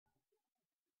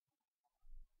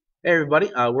Hey everybody,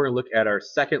 we're going to look at our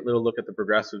second little look at the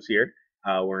progressives here.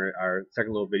 We're in our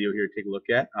second little video here to take a look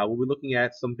at. We'll be looking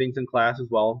at some things in class as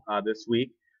well this week.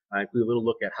 Include a little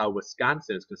look at how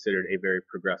Wisconsin is considered a very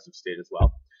progressive state as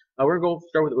well. We're going to go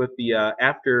start with the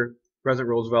after President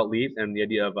Roosevelt leaves and the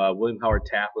idea of William Howard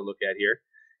Taft we'll look at here.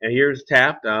 And here's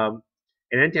Taft. In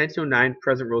 1909,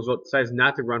 President Roosevelt decides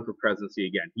not to run for presidency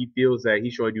again. He feels that he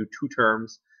should only do 2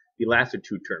 terms. He lasted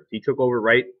 2 terms. He took over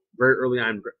very early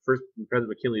on, first President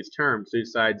McKinley's term, so he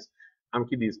decides I'm gonna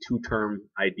keep these 2-term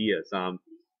ideas. A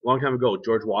long time ago,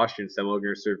 George Washington said we're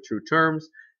going to serve 2 terms,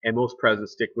 and most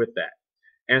presidents stick with that.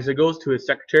 And so it goes to his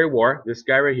Secretary of War, this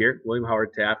guy right here, William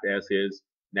Howard Taft, as his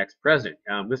next president.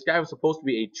 This guy was supposed to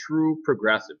be a true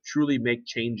progressive, truly make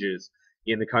changes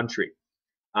in the country.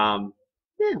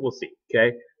 We'll see.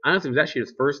 Okay, honestly, it was actually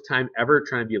his first time ever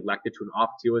trying to be elected to an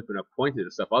office. He always been appointed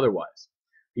to stuff otherwise.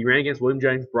 He ran against William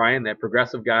Jennings Bryan, that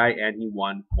progressive guy, and he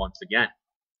won once again.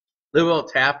 Little old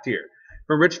Taft here,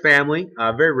 from a rich family,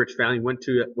 very rich family. Went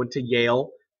to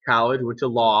Yale College, went to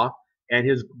law, and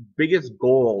his biggest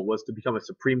goal was to become a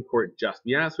Supreme Court justice. To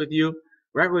be honest with you,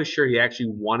 we're not really sure he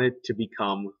actually wanted to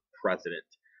become president.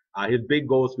 His big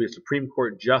goal was to be a Supreme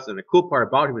Court justice, and the cool part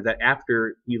about him is that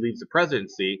after he leaves the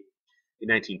presidency in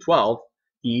 1912,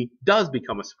 he does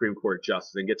become a Supreme Court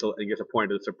justice and gets appointed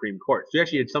to the Supreme Court. So he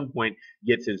actually, at some point,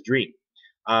 gets his dream.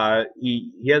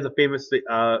 He has a famous thing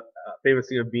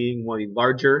of being one of the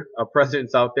larger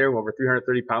presidents out there, over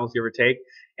 330 pounds, give or take.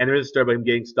 And there is a story about him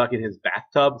getting stuck in his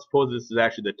bathtub. Supposedly this is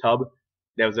actually the tub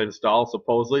that was installed,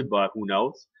 supposedly, but who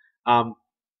knows? And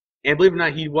believe it or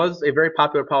not, he was a very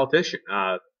popular politician.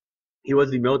 He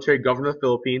was the military governor of the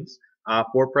Philippines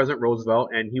for President Roosevelt,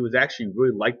 and he was actually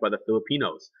really liked by the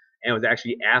Filipinos and was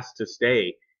actually asked to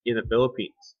stay in the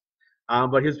Philippines.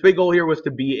 But his big goal here was to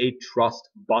be a trust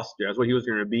buster. That's what he was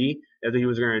going to be. That's what he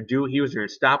was going to do. He was going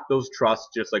to stop those trusts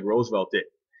just like Roosevelt did.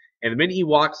 And the minute he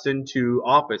walks into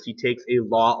office, he takes a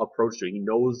law approach to it. He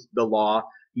knows the law.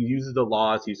 He uses the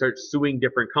laws. He starts suing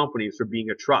different companies for being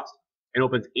a trust and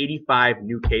opens 85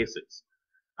 new cases.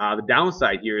 The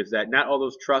downside here is that not all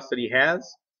those trusts that he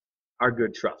has are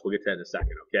good trusts. We'll get to that in a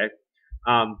second,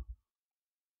 okay?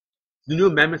 The new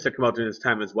amendments that come out during this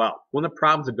time as well. One of the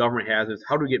problems the government has is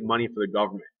how do we get money for the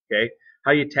government, okay?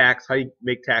 How do you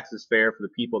make taxes fair for the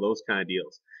people, those kind of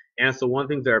deals. And so one of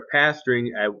the things that are passed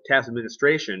during Taft's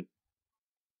administration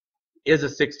is the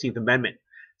 16th Amendment.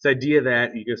 It's the idea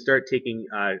that you can start taking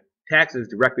taxes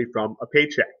directly from a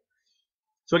paycheck.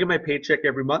 So I get my paycheck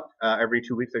every month, every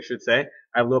 2 weeks, I should say.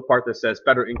 I have a little part that says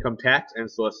federal income tax,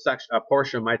 and so a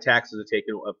portion of my taxes are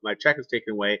taken, my check is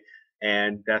taken away,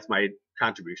 and that's my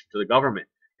contribution to the government.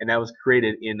 And that was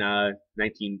created in passed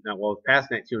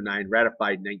 1909,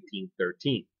 ratified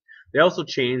 1913. They also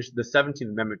changed the 17th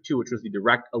Amendment too, which was the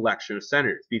direct election of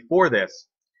senators. Before this,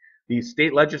 the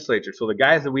state legislature, so the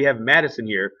guys that we have in Madison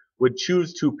here, would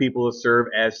choose 2 people to serve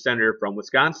as senator from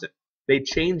Wisconsin. They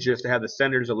changed this to have the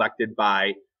senators elected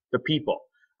by the people.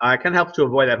 It kind of helps to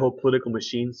avoid that whole political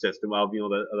machine system of,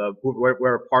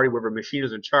 whatever party, whatever machine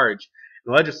is in charge,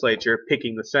 the legislature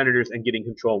picking the senators and getting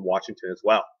control of Washington as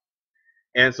well.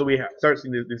 And so we start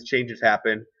seeing these changes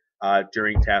happen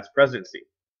during Taft's presidency.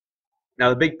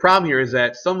 Now the big problem here is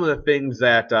that some of the things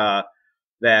that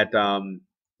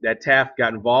Taft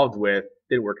got involved with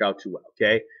didn't work out too well.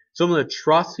 Okay, some of the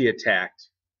trusts he attacked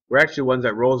were actually ones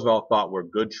that Roosevelt thought were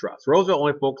good trusts. Roosevelt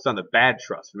only focused on the bad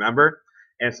trusts, remember?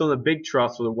 And some of the big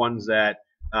trusts were the ones that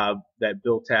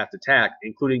Bill Taft attacked,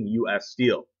 including U.S.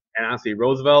 Steel. And honestly,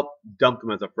 Roosevelt dumped him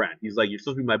as a friend. He's like, you're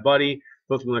supposed to be my buddy,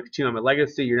 supposed to be continue on my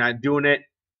legacy. You're not doing it.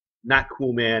 Not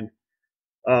cool, man.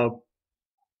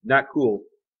 Not cool.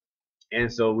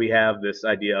 And so we have this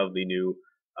idea of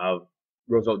of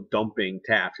Roosevelt dumping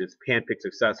Taft, his handpicked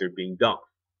successor, being dumped.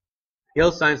 He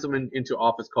also signed something into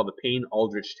office called the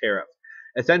Payne-Aldrich Tariff.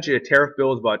 Essentially, a tariff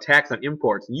bill is about a tax on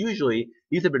imports, and usually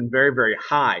these have been very, very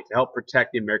high to help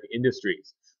protect the American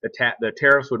industries. The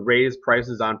tariffs would raise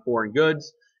prices on foreign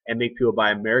goods and make people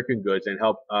buy American goods and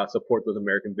help support those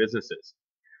American businesses.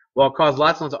 Well, it caused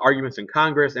lots and lots of arguments in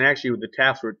Congress, and actually the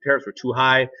tariffs were too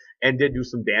high and did do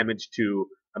some damage to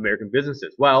American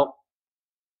businesses. Well,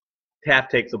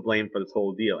 Taft takes the blame for this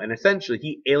whole deal, and essentially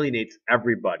he alienates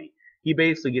everybody. He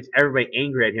basically gets everybody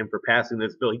angry at him for passing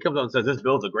this bill. He comes out and says this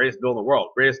bill is the greatest bill in the world,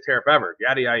 greatest tariff ever,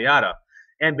 yada, yada, yada,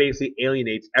 and basically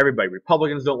alienates everybody.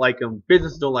 Republicans don't like him,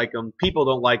 businesses don't like him, people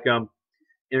don't like him,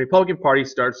 and the Republican Party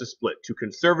starts to split to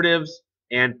conservatives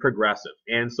and progressive.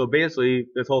 And so basically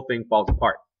this whole thing falls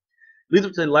apart. It leads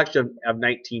up to the election of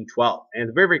 1912, and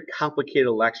it's a very, very complicated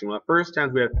election. One of the first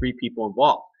times we have 3 people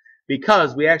involved,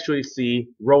 because we actually see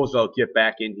Roosevelt get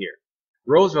back in here.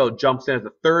 Roosevelt jumps in as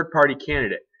a third-party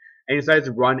candidate. and he decides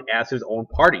to run as his own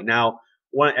party. Now,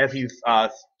 as he's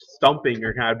stumping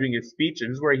or kind of doing his speech,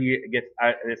 and this is where he gets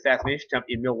an assassination attempt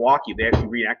in Milwaukee. They actually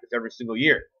reenact this every single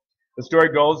year. The story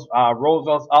goes,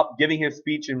 Roosevelt's up giving his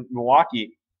speech in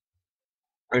Milwaukee,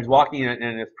 or he's walking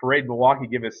in his parade in Milwaukee,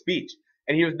 give his speech.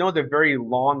 And he was known as a very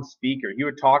long speaker. He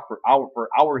would talk for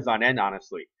hours on end,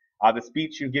 honestly. The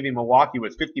speech he was giving in Milwaukee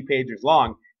was 50 pages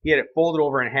long. He had it folded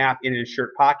over in half in his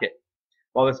shirt pocket.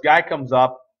 Well, this guy comes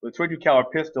up with a .22 caliber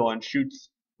pistol and shoots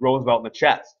Roosevelt in the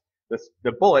chest.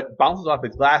 The bullet bounces off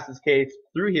his glasses case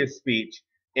through his speech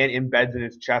and embeds in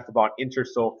his chest about an inch or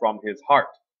so from his heart.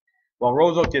 Well,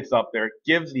 Roosevelt gets up there,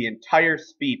 gives the entire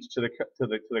speech to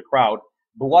the crowd,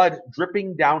 blood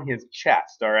dripping down his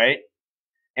chest. All right,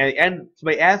 and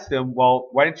somebody asks him, "Well,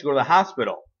 why didn't you go to the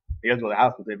hospital?" He doesn't go to the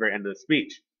hospital at the very end of the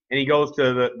speech, and he goes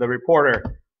to the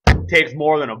reporter. Takes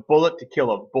more than a bullet to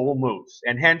kill a bull moose,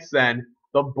 and hence then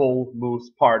the Bull Moose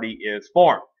Party is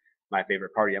formed. My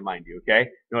favorite party, mind you. Okay,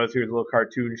 notice here's a little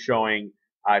cartoon showing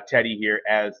Teddy here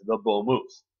as the Bull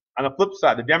Moose. On the flip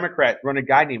side, the Democrats run a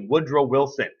guy named Woodrow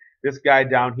Wilson. This guy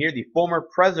down here, the former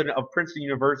president of Princeton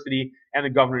University and the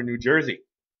governor of New Jersey.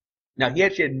 Now, he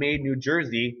actually had made New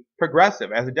Jersey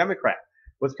progressive as a Democrat.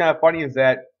 What's kind of funny is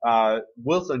that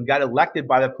Wilson got elected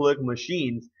by the political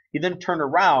machines. He then turned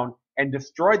around and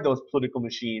destroyed those political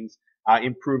machines,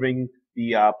 improving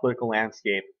the political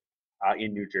landscape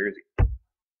in New Jersey.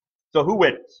 So who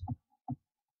wins?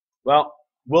 Well,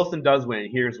 Wilson does win, and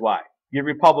here's why. You have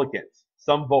Republicans.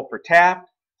 Some vote for Taft,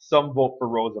 some vote for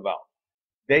Roosevelt.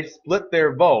 They split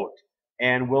their vote,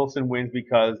 and Wilson wins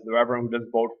because everyone who does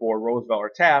vote for Roosevelt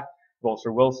or Taft votes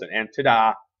for Wilson. And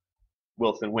ta-da,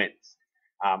 Wilson wins.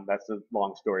 That's a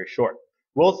long story short.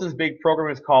 Wilson's big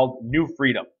program is called New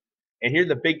Freedom. And here's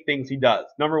the big things he does.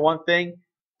 Number one thing,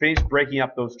 finish breaking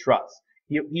up those trusts.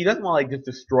 He doesn't want to like just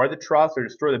destroy the trusts or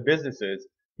destroy the businesses.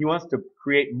 He wants to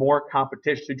create more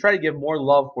competition. So try to give more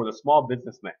love for the small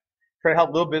businessmen. Try to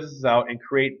help little businesses out and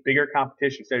create bigger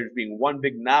competition instead of just being one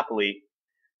big monopoly.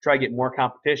 Try to get more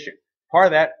competition. Part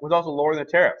of that was also lowering the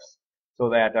tariffs so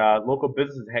that local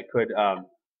businesses could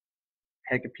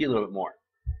compete a little bit more.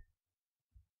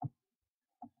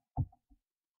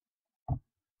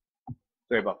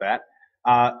 Sorry about that.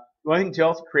 One thing he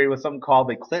also created was something called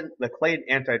the Clayton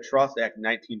Antitrust Act in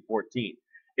 1914.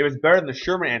 It was better than the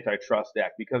Sherman Antitrust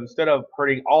Act because instead of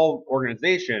hurting all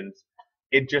organizations,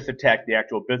 it just attacked the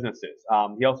actual businesses.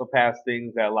 He also passed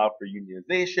things that allowed for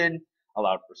unionization,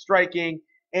 allowed for striking,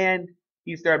 and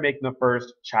he started making the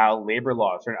first child labor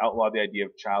laws, starting to outlaw the idea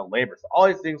of child labor. So all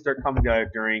these things start coming together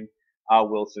during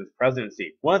Wilson's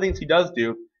presidency. One of the things he does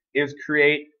do is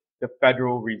create the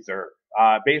Federal Reserve.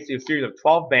 Basically a series of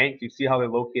 12 banks. You see how they're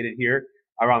located here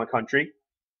around the country.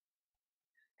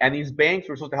 And these banks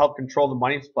were supposed to help control the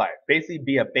money supply, basically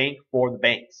be a bank for the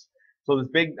banks. So this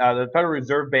the Federal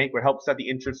Reserve Bank would help set the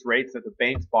interest rates that the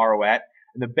banks borrow at,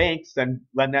 and the banks then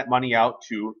lend that money out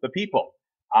to the people.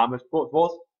 It's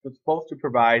supposed to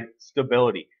provide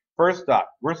stability. First off,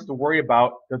 we're supposed to worry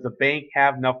about, does the bank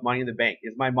have enough money in the bank?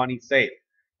 Is my money safe?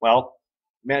 Well,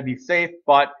 it may not be safe,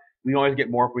 but we can always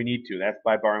get more if we need to. That's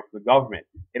by borrowing from the government.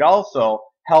 It also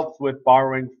helps with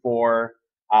borrowing for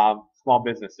small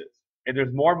businesses. If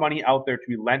there's more money out there to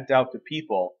be lent out to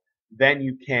people, then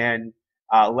you can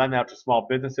lend out to small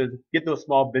businesses, get those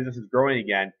small businesses growing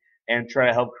again, and try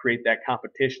to help create that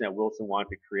competition that Wilson wanted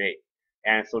to create.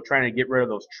 And so trying to get rid of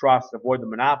those trusts, avoid the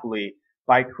monopoly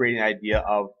by creating an idea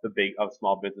of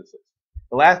small businesses.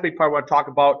 The last big part I want to talk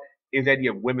about is the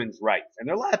idea of women's rights. And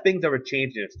there are a lot of things that were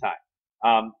changed in this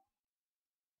time.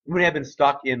 Women have been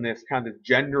stuck in this kind of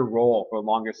gender role for the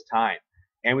longest time.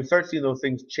 And we start seeing those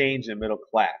things change in the middle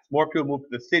class. More people move to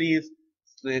the cities.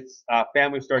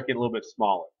 Families start getting a little bit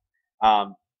smaller.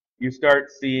 You start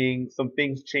seeing some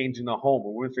things change in the home.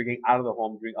 When women start getting out of the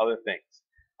home, doing other things.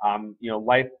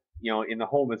 Life, in the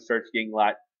home, it starts getting a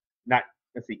lot, not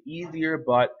necessarily easier,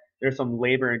 but there's some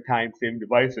labor and time-saving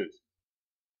devices.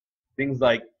 Things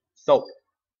like soap.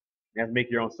 You have to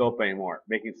make your own soap anymore.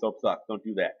 Making soap sucks. Don't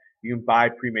do that. You can buy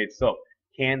pre-made soap.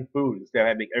 Canned food instead of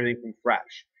having to make everything from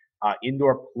fresh.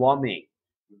 Indoor plumbing,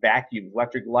 vacuums,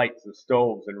 electric lights, and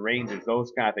stoves and ranges,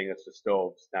 those kind of things. That's just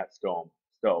stoves, not stove.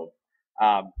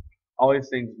 All these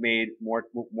things made more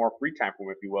free time for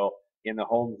them, if you will, in the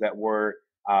homes that were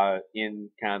in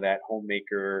kind of that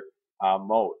homemaker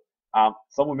mode.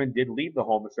 Some women did leave the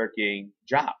home and start getting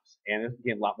jobs, and this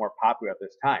became a lot more popular at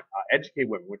this time. Educated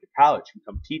women went to college,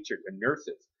 become teachers and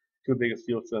nurses, two of the biggest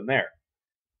fields to them there.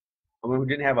 And women who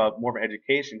didn't have more of an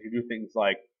education could do things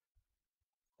like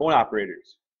phone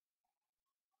operators,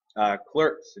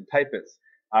 clerks, and typists.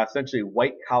 Essentially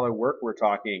white-collar work we're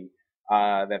talking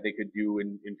that they could do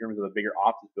in terms of the bigger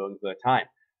office buildings at the time.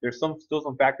 There's still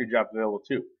some factory jobs available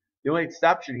too. The only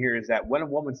exception here is that when a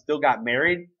woman still got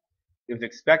married, it was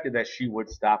expected that she would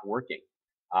stop working.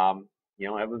 Um, it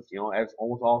was as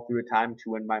almost all through a time to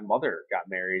when my mother got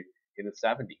married in the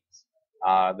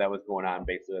 70s. That was going on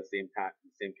basically the same kind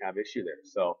of issue there.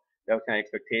 So that was kind of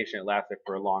expectation. It lasted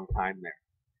for a long time there.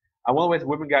 One of the ways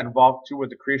women got involved too was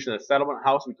the creation of the settlement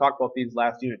house. We talked about these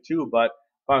last unit too, but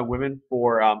women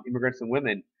for immigrants and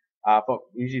women,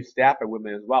 usually staffed by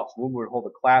women as well. So women would hold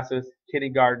the classes,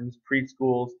 kindergartens,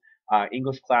 preschools,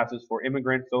 English classes for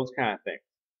immigrants, those kind of things.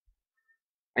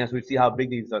 And so we see how big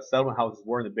these settlement houses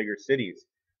were in the bigger cities,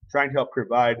 trying to help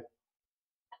provide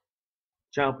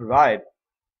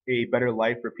a better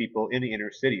life for people in the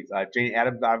inner cities. Jane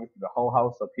Addams, obviously, the Hull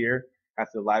House up here.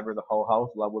 That's the library of the Hull House.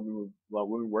 A lot of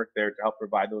women work there to help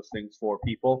provide those things for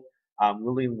people.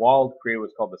 Lillian Wald created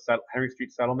what's called the Henry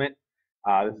Street Settlement.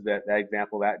 This is that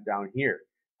example of that down here.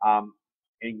 And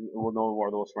we'll know more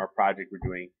of those from our project we're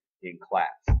doing in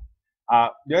class.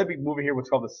 The other big movement here was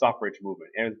called the suffrage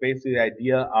movement, and it was basically the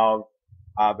idea of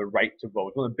the right to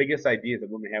vote. One of the biggest ideas that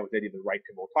women had was the idea of the right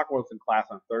to vote. We'll talk about this in class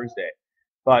on Thursday,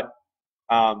 but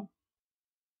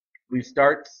we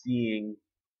start seeing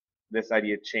this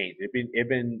idea change. People have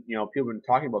been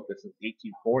talking about this since the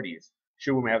 1840s.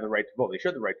 Should women have the right to vote? They should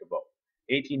have the right to vote.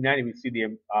 1890, we see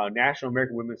the National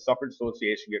American Women's Suffrage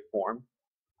Association get formed,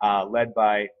 led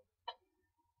by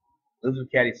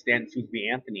Elizabeth Cady Stanton and Susan B.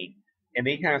 Anthony. And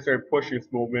they kind of started pushing this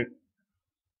movement.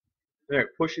 Forward. Started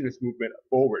pushing this movement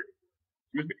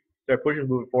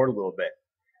forward a little bit.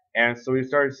 And so we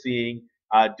started seeing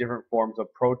different forms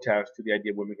of protest to the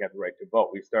idea of women have the right to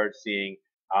vote. We started seeing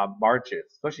marches,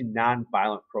 especially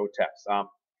non-violent protests.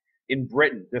 In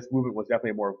Britain, this movement was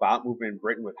definitely a more violent movement in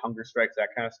Britain with hunger strikes, that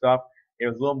kind of stuff. It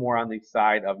was a little more on the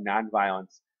side of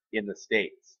non-violence in the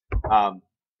States. And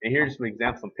here's some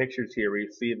examples, some pictures here where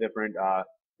you see different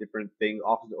things,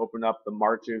 offices open up, the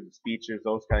marches, the speeches,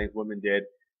 those kind of things women did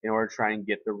in order to try and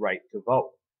get the right to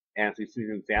vote. And so you see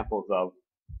examples of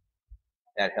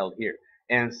that held here.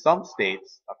 And in some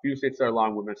states, a few states are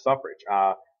allowing women's suffrage.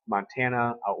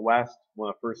 Montana out west, one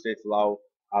of the first states to allow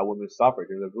women's suffrage.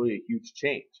 It was really a huge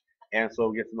change. And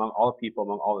so it gets among all the people,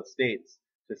 among all the states,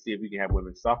 to see if we can have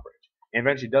women's suffrage. And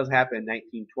eventually it does happen in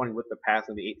 1920 with the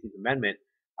passing of the 18th Amendment.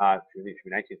 It should be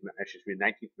the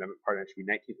 19th Amendment, pardon, it should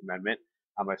be 19th Amendment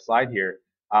on my slide here,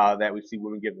 that we see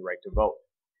women given the right to vote.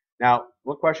 Now,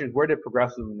 one question is, where did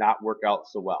progressivism not work out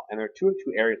so well? And there are two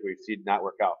areas where you see it not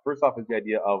work out. First off is the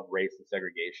idea of race and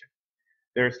segregation.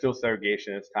 There is still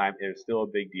segregation at this time. It is still a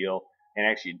big deal, and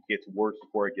actually it gets worse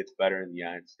before it gets better in the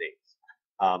United States.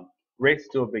 Race is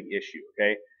still a big issue,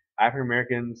 okay? African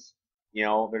Americans,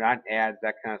 they're not ads,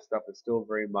 that kind of stuff is still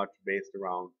very much based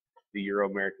around the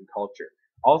Euro-American culture.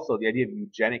 Also, the idea of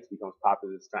eugenics becomes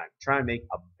popular this time, trying to make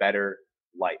a better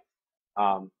life.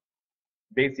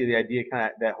 Basically, the idea,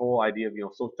 that whole idea of,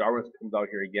 social Darwinism comes out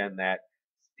here again, that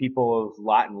people's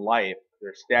lot in life,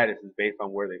 their status is based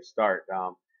on where they start,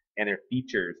 and their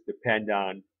features depend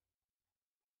on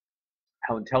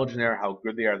how intelligent they are, how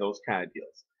good they are, those kind of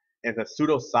deals. And it's a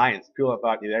pseudoscience. People have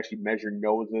thought they'd actually measure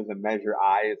noses and measure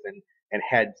eyes and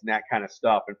heads and that kind of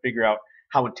stuff and figure out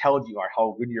how intelligent you are,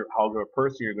 how good a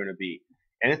person you're going to be.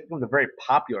 And this becomes a very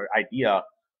popular idea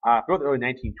throughout the early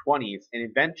 1920s, and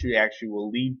eventually actually will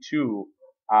lead to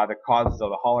the causes of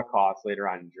the Holocaust later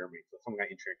on in Germany. So some kind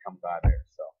of interesting comes out of there.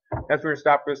 So that's where we're going to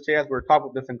stop for this today. We're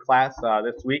talking about this in class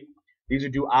this week. These are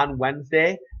due on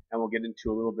Wednesday, and we'll get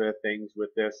into a little bit of things with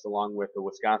this along with the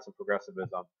Wisconsin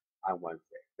Progressivism on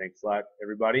Wednesday. Thanks a lot,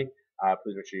 everybody.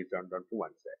 Please make sure you're done for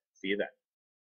Wednesday. See you then.